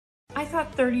I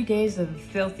thought 30 days of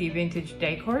filthy vintage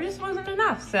decor just wasn't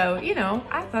enough, so,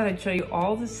 I thought I'd show you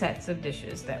all the sets of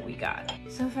dishes that we got.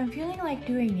 So if I'm feeling like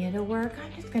doing needlework,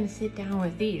 I'm just gonna sit down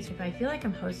with these. If I feel like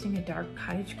I'm hosting a dark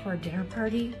cottagecore dinner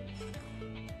party,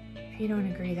 if you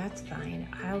don't agree, that's fine.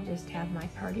 I'll just have my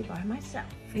party by myself.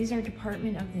 These are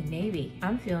Department of the Navy.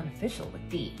 I'm feeling official with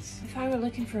these. If I were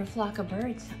looking for a flock of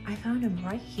birds, I found them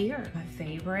right here. My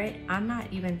favorite. I'm not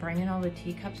even bringing all the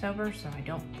teacups over so I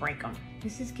don't break them.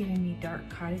 This is giving me dark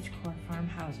cottagecore,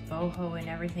 farmhouse, boho, and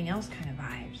everything else kind of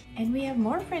vibes. And we have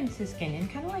more Franciscan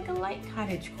and kind of like a light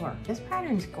cottagecore. This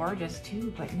pattern's gorgeous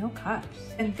too, but no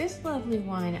cups. And this lovely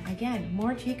one, again,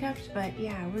 more teacups, but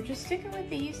yeah, we're just sticking with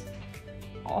these.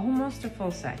 Almost a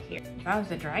full set here. If I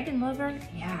was a dragon lover,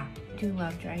 yeah, I do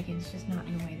love dragons, just not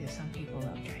in the way that some people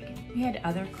love dragons. We had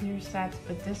other clear sets,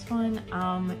 but this one,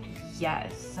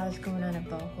 yes. I was going on a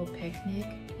boho picnic.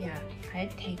 Yeah,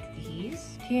 I'd take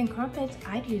these. Tea and crumpets,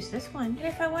 I'd use this one. And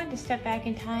if I wanted to step back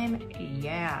in time,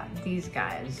 yeah, these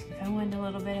guys. If I wanted a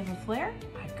little bit of a flair,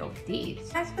 I'd go with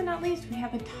these. Last but not least, we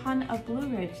have a ton of Blue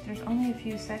Ridge. There's only a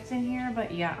few sets in here,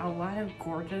 but yeah, a lot of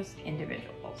gorgeous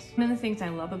individuals. One of the things I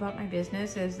love about my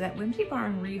business is that Whimsy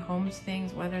Barn rehomes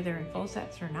things whether they're in full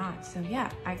sets or not. So yeah,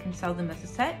 I can sell them as a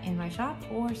set in my shop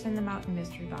or send them out in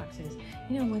mystery boxes,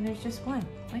 when there's just one,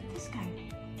 like this guy.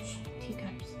 Shh,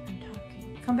 teacups, I'm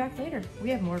talking. Come back later, we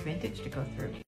have more vintage to go through.